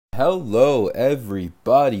Hello,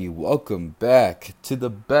 everybody. Welcome back to the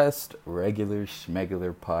best regular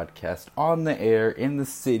schmegular podcast on the air, in the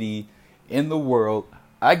city, in the world.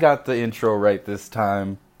 I got the intro right this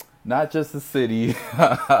time. Not just the city,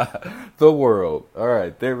 the world. All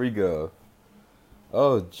right, there we go.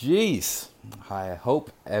 Oh, jeez. I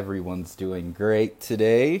hope everyone's doing great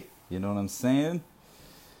today. You know what I'm saying?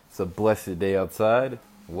 It's a blessed day outside.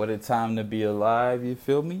 What a time to be alive, you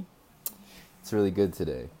feel me? It's really good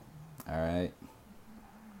today. Alright.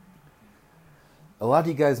 A lot of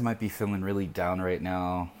you guys might be feeling really down right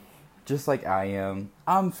now. Just like I am.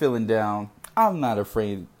 I'm feeling down. I'm not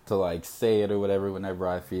afraid to say it or whatever whenever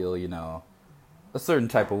I feel, a certain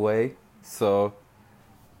type of way. So,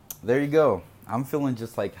 there you go. I'm feeling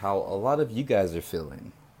just like how a lot of you guys are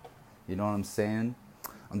feeling. You know what I'm saying?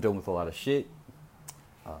 I'm dealing with a lot of shit.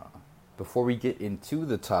 Before we get into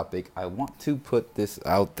the topic, I want to put this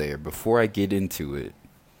out there before I get into it.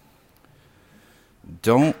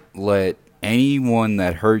 Don't let anyone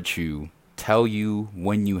that hurt you tell you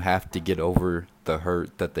when you have to get over the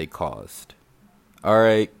hurt that they caused.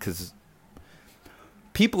 Alright? Because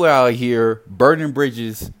people are out here burning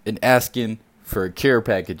bridges and asking for care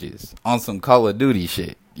packages on some Call of Duty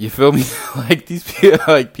shit. You feel me? These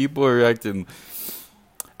people are acting.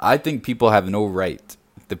 I think people have no right.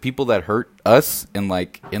 The people that hurt us in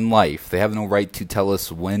life, they have no right to tell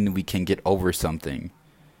us when we can get over something.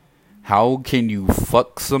 How can you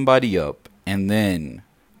fuck somebody up and then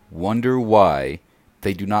wonder why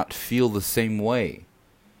they do not feel the same way?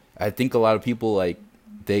 I think a lot of people,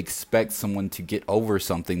 they expect someone to get over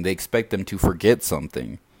something. They expect them to forget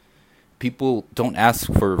something. People don't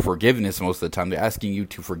ask for forgiveness most of the time. They're asking you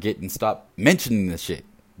to forget and stop mentioning this shit.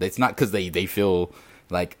 It's not because they feel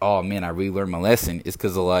like, oh man, I really learned my lesson. It's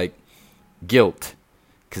because of guilt.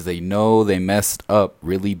 Because they know they messed up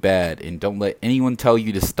really bad. And don't let anyone tell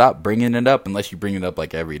you to stop bringing it up unless you bring it up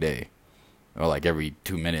every day. Or every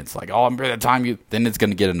 2 minutes. Oh, I'm going to time you. Then it's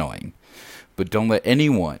going to get annoying. But don't let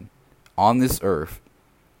anyone on this earth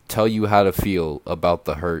tell you how to feel about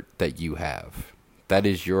the hurt that you have. That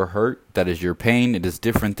is your hurt. That is your pain. It is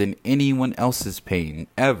different than anyone else's pain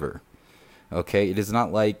ever. Okay? It is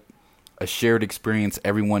not like a shared experience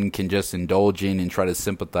everyone can just indulge in and try to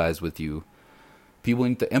sympathize with you. People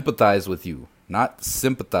need to empathize with you, not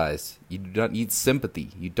sympathize. You do not need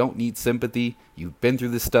sympathy. You don't need sympathy. You've been through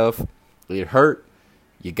this stuff. It hurt.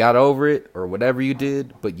 You got over it or whatever you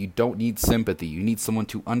did, but you don't need sympathy. You need someone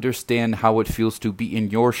to understand how it feels to be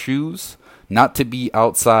in your shoes, not to be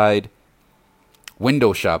outside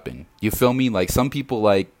window shopping. You feel me? Some people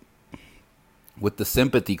with the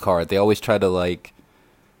sympathy card, they always try to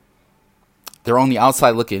they're on the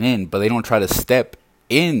outside looking in, but they don't try to step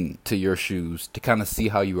into your shoes to kind of see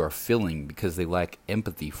how you are feeling because they lack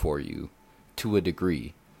empathy for you to a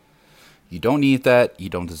degree. You don't need that. You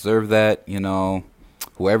don't deserve that.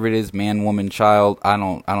 Whoever it is, man, woman, child, I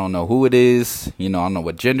don't know who it is. I don't know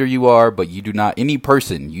what gender you are, but you do not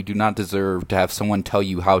deserve to have someone tell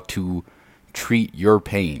you how to treat your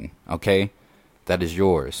pain. Okay? That is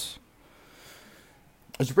yours.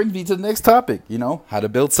 Which brings me to the next topic, how to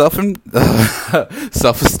build self-esteem.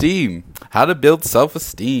 How to build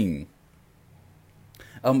self-esteem.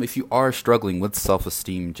 If you are struggling with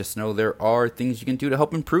self-esteem, just know there are things you can do to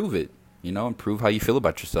help improve it. Improve how you feel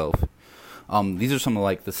about yourself. These are some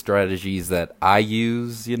of the strategies that I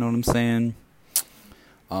use, you know what I'm saying?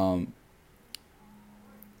 I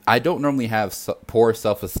don't normally have poor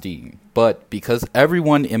self-esteem, but because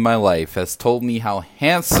everyone in my life has told me how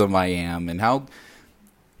handsome I am and how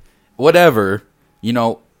whatever,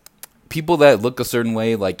 people that look a certain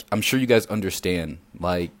way, I'm sure you guys understand,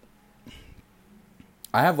 I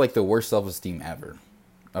have, the worst self-esteem ever,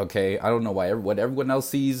 okay? I don't know why what everyone else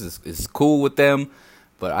sees is cool with them,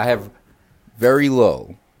 but I have very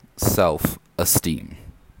low self-esteem.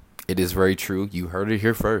 It is very true. You heard it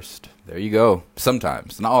here first. There you go.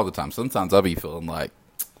 Sometimes, not all the time. Sometimes I'll be feeling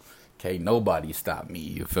okay, nobody stop me,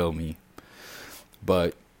 you feel me?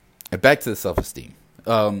 But back to the self-esteem.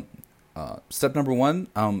 Step number one,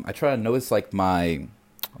 I try to notice my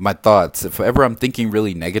thoughts. If ever I'm thinking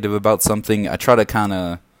really negative about something, I try to kind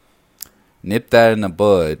of nip that in the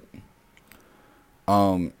bud.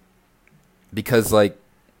 Because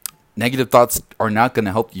negative thoughts are not going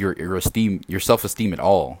to help your self-esteem at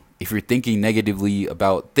all. If you're thinking negatively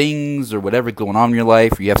about things or whatever going on in your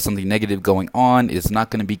life, or you have something negative going on, it's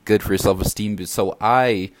not going to be good for your self-esteem. So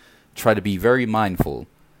I try to be very mindful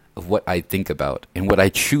of what I think about and what I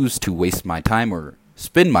choose to waste my time or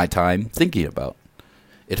spend my time thinking about.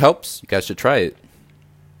 It helps. You guys should try it.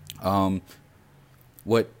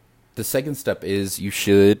 What the second step is, you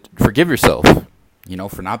should forgive yourself.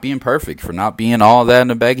 For not being perfect, for not being all that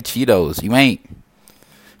in a bag of Cheetos. You ain't.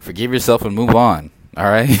 Forgive yourself and move on. All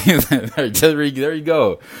right? There you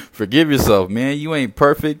go. Forgive yourself, man. You ain't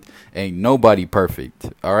perfect. Ain't nobody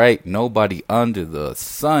perfect. All right? Nobody under the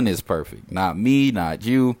sun is perfect. Not me, not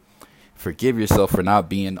you. Forgive yourself for not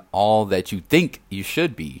being all that you think you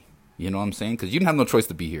should be. You know what I'm saying? Because you have no choice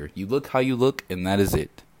to be here. You look how you look, and that is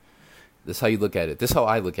it. This is how you look at it. This is how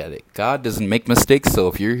I look at it. God doesn't make mistakes, so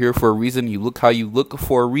if you're here for a reason, you look how you look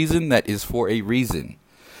for a reason, that is for a reason.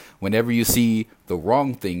 Whenever you see the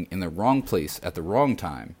wrong thing in the wrong place at the wrong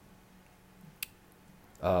time,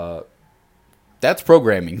 that's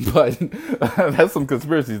programming, but that's some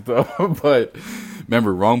conspiracy stuff. But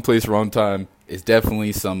remember, wrong place, wrong time is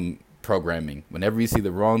definitely some programming. Whenever you see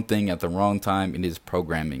the wrong thing at the wrong time, it is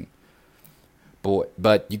programming.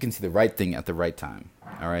 But you can see the right thing at the right time.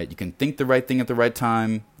 All right, you can think the right thing at the right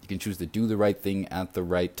time. You can choose to do the right thing at the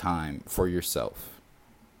right time for yourself.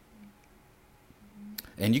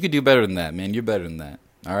 And you can do better than that, man. You're better than that.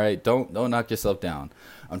 All right, don't knock yourself down.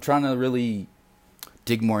 I'm trying to really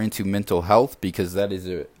dig more into mental health because that is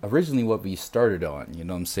originally what we started on. You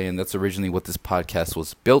know what I'm saying? That's originally what this podcast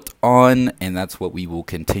was built on, and that's what we will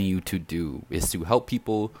continue to do, is to help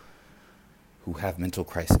people who have mental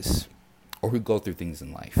crisis or who go through things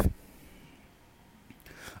in life.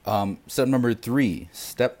 Step number three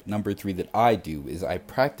that I do is I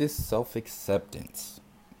practice self-acceptance.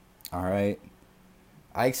 All right.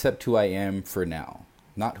 I accept who I am for now,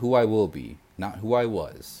 not who I will be, not who I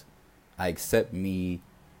was. I accept me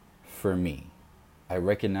for me. I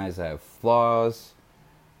recognize I have flaws,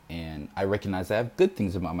 and I recognize I have good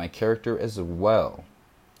things about my character as well.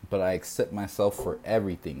 But I accept myself for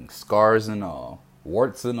everything, scars and all,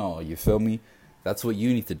 warts and all, you feel me? That's what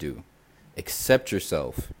you need to do. Accept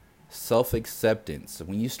yourself. Self-acceptance.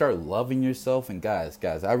 When you start loving yourself, and guys,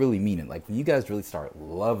 I really mean it. Like, when you guys really start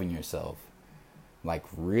loving yourself, like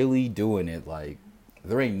really doing it, like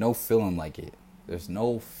there ain't no feeling like it. There's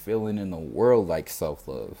no feeling in the world like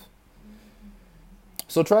self-love.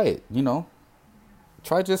 So try it,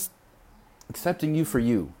 Try just accepting you for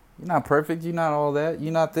you. You're not perfect. You're not all that.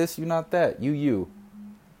 You're not this. You're not that. You.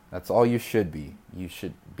 That's all you should be. You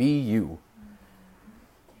should be you.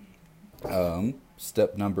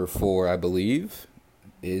 Step number 4, I believe,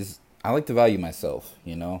 is I like to value myself,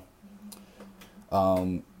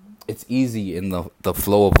 It's easy in the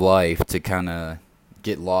flow of life to kind of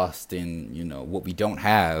get lost in, what we don't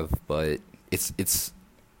have, but it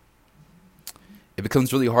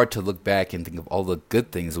becomes really hard to look back and think of all the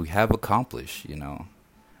good things we have accomplished,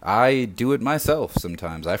 I do it myself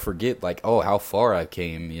sometimes. I forget, like, how far I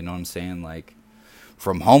came, you know what I'm saying? Like,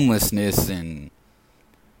 from homelessness and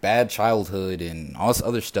bad childhood and all this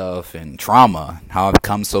other stuff and trauma, how I've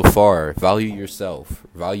come so far. Value yourself.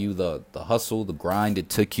 Value the hustle, the grind it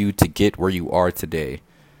took you to get where you are today.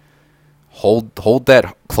 Hold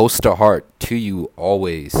that close to heart to you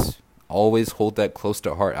always. Always hold that close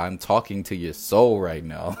to heart. I'm talking to your soul right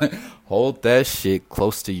now. Hold that shit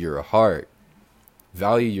close to your heart.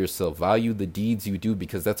 Value yourself. Value the deeds you do,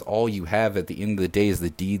 because that's all you have at the end of the day is the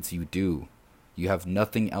deeds you do. You have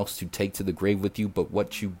nothing else to take to the grave with you but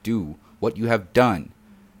what you do, what you have done.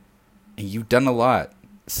 And you've done a lot.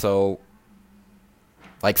 So,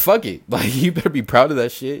 like, fuck it. Like, you better be proud of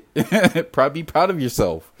that shit. Be proud of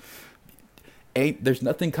yourself. There's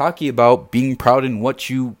nothing cocky about being proud in what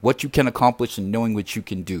you can accomplish and knowing what you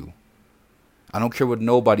can do. I don't care what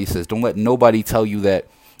nobody says. Don't let nobody tell you that,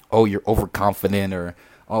 you're overconfident or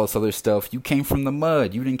all this other stuff. You came from the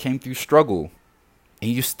mud. You didn't came through struggle. And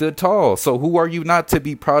you stood tall. So who are you not to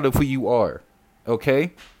be proud of who you are?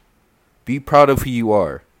 Okay? Be proud of who you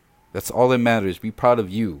are. That's all that matters. Be proud of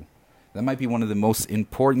you. That might be one of the most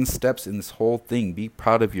important steps in this whole thing. Be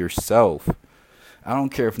proud of yourself. I don't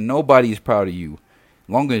care if nobody's proud of you. As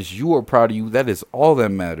long as you are proud of you, that is all that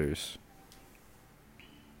matters.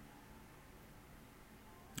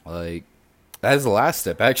 Like, that is the last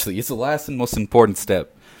step, actually. It's the last and most important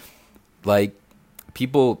step. Like,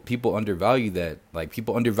 people undervalue that. Like,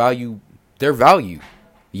 people undervalue their value.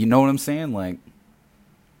 You know what I'm saying? Like,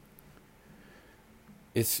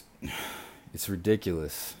 it's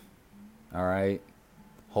ridiculous. All right?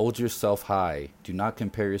 Hold yourself high. Do not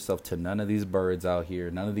compare yourself to none of these birds out here.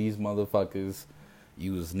 None of these motherfuckers.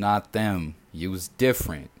 You was not them. You was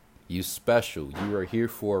different. You special. You are here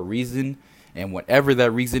for a reason. And whatever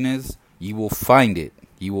that reason is, you will find it.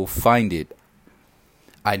 You will find it.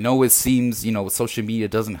 I know it seems, social media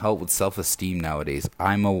doesn't help with self-esteem nowadays.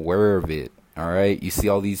 I'm aware of it. All right? You see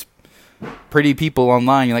all these pretty people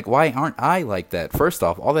online. You're like, why aren't I like that? First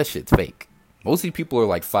off, all that shit's fake. You know what I'm saying? Like, Most of these people are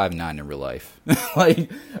like 5'9" in real life.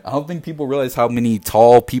 Like, I don't think people realize how many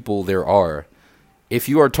tall people there are. If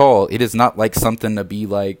you are tall, it is not like something to be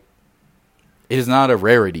like, it is not a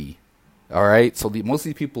rarity. All right? So most of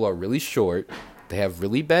these people are really short. They have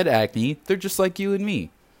really bad acne. They're just like you and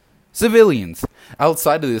me. Civilians.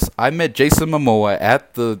 Outside of this, I met Jason Momoa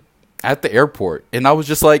at the airport, and I was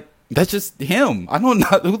just like, that's just him. I don't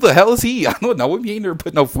know who the hell is he. I don't know. He ain't never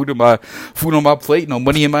put no food on my plate, no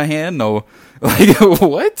money in my hand, no, like,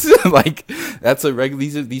 what? Like, that's a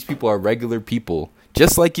regular. These people are regular people,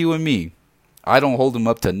 just like you and me. I don't hold them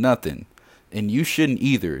up to nothing, and you shouldn't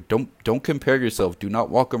either. Don't compare yourself. Do not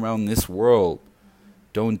walk around this world.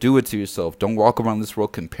 Don't do it to yourself. Don't walk around this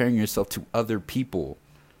world comparing yourself to other people.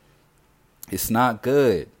 It's not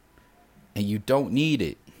good, and you don't need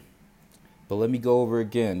it. But let me go over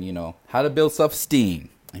again, how to build self-esteem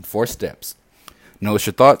in 4 steps. Notice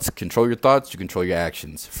your thoughts, control your thoughts, you control your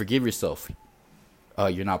actions. Forgive yourself.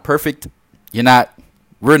 You're not perfect. You're not.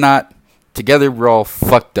 We're not. Together, we're all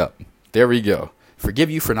fucked up. There we go. Forgive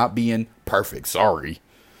you for not being perfect. Sorry.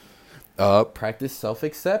 Practice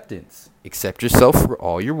self-acceptance. Accept yourself for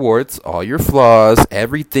all your warts, all your flaws,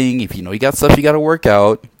 everything. If you know you got stuff you got to work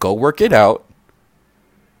out, go work it out.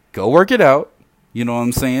 Go work it out. You know what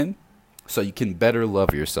I'm saying? So you can better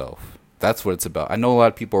love yourself. That's what it's about. I know a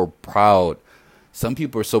lot of people are proud. Some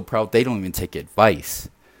people are so proud they don't even take advice.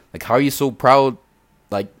 Like, how are you so proud?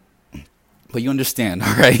 Like, but you understand,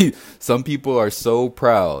 all right? Some people are so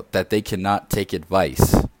proud that they cannot take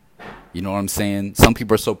advice. You know what I'm saying? Some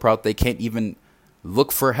people are so proud they can't even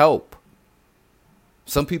look for help.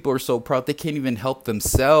 Some people are so proud they can't even help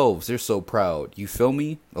themselves. They're so proud. You feel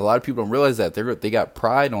me? A lot of people don't realize that. They got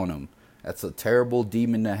pride on them. That's a terrible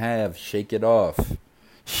demon to have. Shake it off.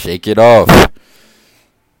 Shake it off.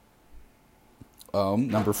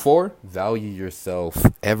 Number 4, value yourself.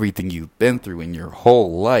 Everything you've been through in your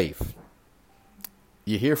whole life.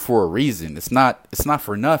 You're here for a reason. It's not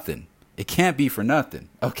for nothing. It can't be for nothing.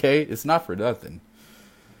 Okay? It's not for nothing.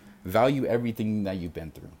 Value everything that you've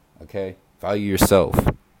been through. Okay? Value yourself.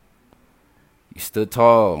 You stood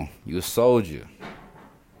tall. You a soldier.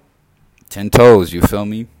 10 toes. You feel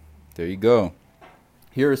me? There you go.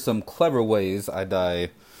 Here are some clever ways I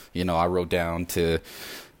wrote down to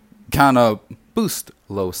kind of boost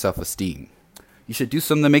low self-esteem. You should do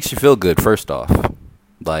something that makes you feel good, first off.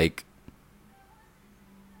 Like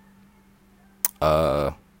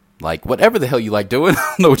whatever the hell you like doing. I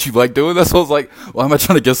don't know what you like doing. That's what I was like, well, am I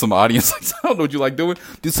trying to get some audience? I don't know what you like doing.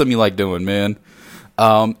 Do something you like doing, man.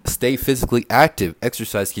 Stay physically active.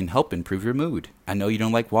 Exercise can help improve your mood. I know you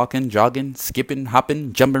don't like walking, jogging, skipping,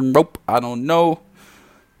 hopping, jumping rope. I don't know.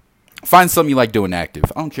 Find something you like doing active.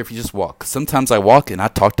 I don't care if you just walk. Sometimes I walk and I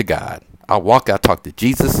talk to God. I walk, I talk to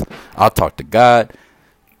Jesus. I'll talk to God.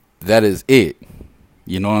 That is it.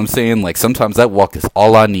 You know what I'm saying? Like, sometimes that walk is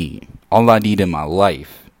all I need. All I need in my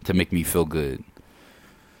life to make me feel good.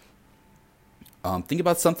 Think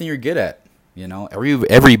about something you're good at.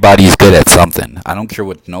 Everybody's good at something. I don't care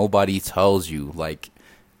what nobody tells you. Like,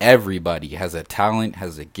 everybody has a talent,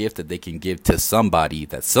 has a gift that they can give to somebody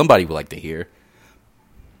that somebody would like to hear.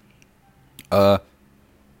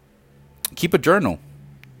 Keep a journal.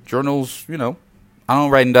 Journals, I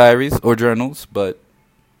don't write in diaries or journals, but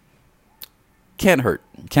can't hurt,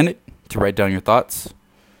 can it? To write down your thoughts,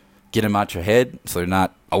 get them out your head so they're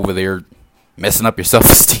not over there messing up your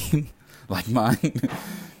self-esteem like mine.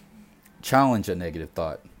 Challenge a negative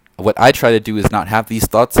thought. What I try to do is not have these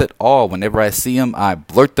thoughts at all. Whenever I see them, I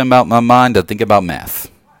blurt them out my mind to think about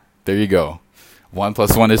math. There you go. 1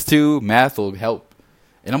 + 1 is 2. Math will help.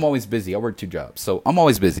 And I'm always busy. I work 2 jobs, so I'm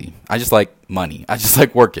always busy. I just like money. I just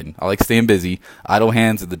like working. I like staying busy. Idle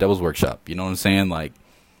hands at the devil's workshop. You know what I'm saying? Like,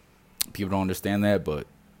 people don't understand that, but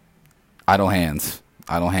idle hands,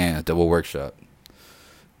 devil workshop.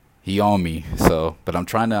 He on me. So, but I'm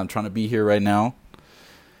trying to be here right now,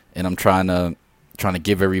 and I'm trying to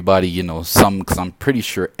give everybody, some, because I'm pretty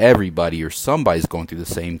sure everybody or somebody's going through the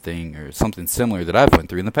same thing or something similar that I've went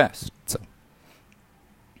through in the past. So.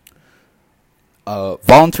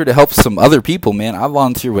 Volunteer to help some other people, man. I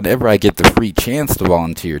volunteer whenever I get the free chance to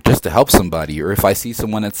volunteer, just to help somebody. Or if I see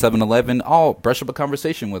someone at 7-Eleven, I'll brush up a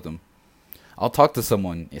conversation with them. I'll talk to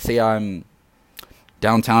someone. Say I'm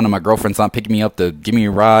downtown and my girlfriend's not picking me up to give me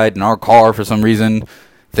a ride in our car for some reason.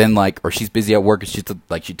 Then, or she's busy at work and she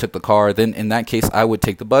took the car. Then in that case, I would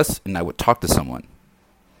take the bus and I would talk to someone.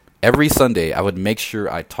 Every Sunday, I would make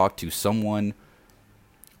sure I talked to someone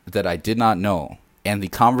that I did not know. And the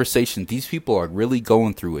conversation, these people are really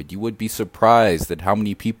going through it. You would be surprised at how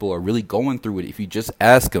many people are really going through it if you just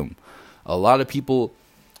ask them. A lot of people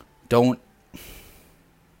don't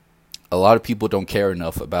A lot of people don't care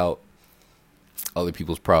enough about other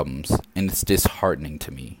people's problems, and it's disheartening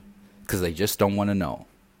to me because they just don't want to know.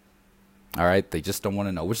 All right, they just don't want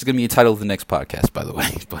to know, which is going to be the title of the next podcast, by the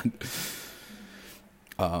way. But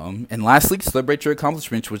and lastly, celebrate your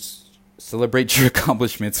accomplishments, which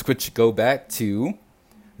go back to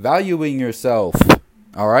valuing yourself.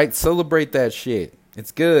 All right, celebrate that shit.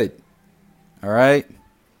 It's good. All right,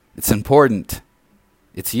 it's important.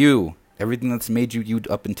 It's you. Everything that's made you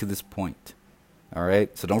up until this point. All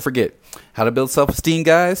right, so don't forget how to build self-esteem,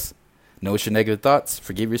 guys. Notice your negative thoughts.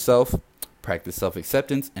 Forgive yourself. Practice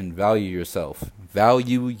self-acceptance and value yourself.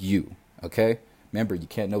 Value you. Okay. Remember, you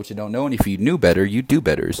can't know what you don't know, and if you knew better, you'd do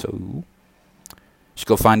better. So, just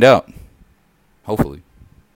go find out. Hopefully.